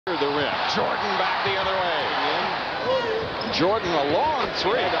The rim. Jordan back the other way. Jordan a long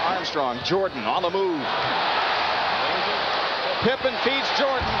three to Armstrong. Jordan on the move. Pippen feeds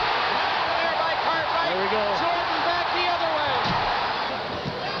Jordan. There by Cartwright. There we go. Jordan back the other way.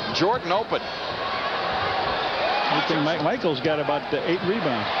 Jordan open. I think Michael's got about 8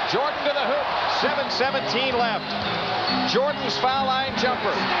 rebounds. Jordan to the hoop. 7:17 left. Jordan's foul line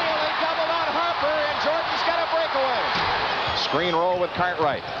jumper. Steal, they doubled on Harper, and Jordan's got a breakaway. Screen roll with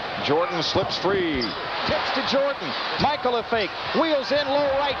Cartwright. Jordan slips free. Tips to Jordan. Michael a fake. Wheels in low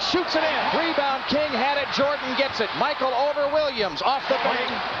right. Shoots it in. Rebound King had it. Jordan gets it. Michael over Williams. Off the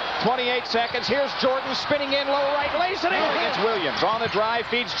wing. 28 seconds. Here's Jordan spinning in low right. Lays it in against Williams. On the drive.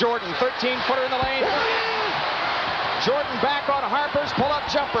 Feeds Jordan. 13-footer in the lane. Jordan back on Harper's pull-up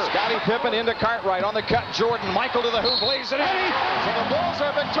jumper. Scottie Pippen into Cartwright on the cut. Jordan, Michael to the hoop, lays it in. So the Bulls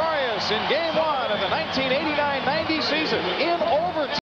are victorious in Game 1 of the 1989-90 season in overtime.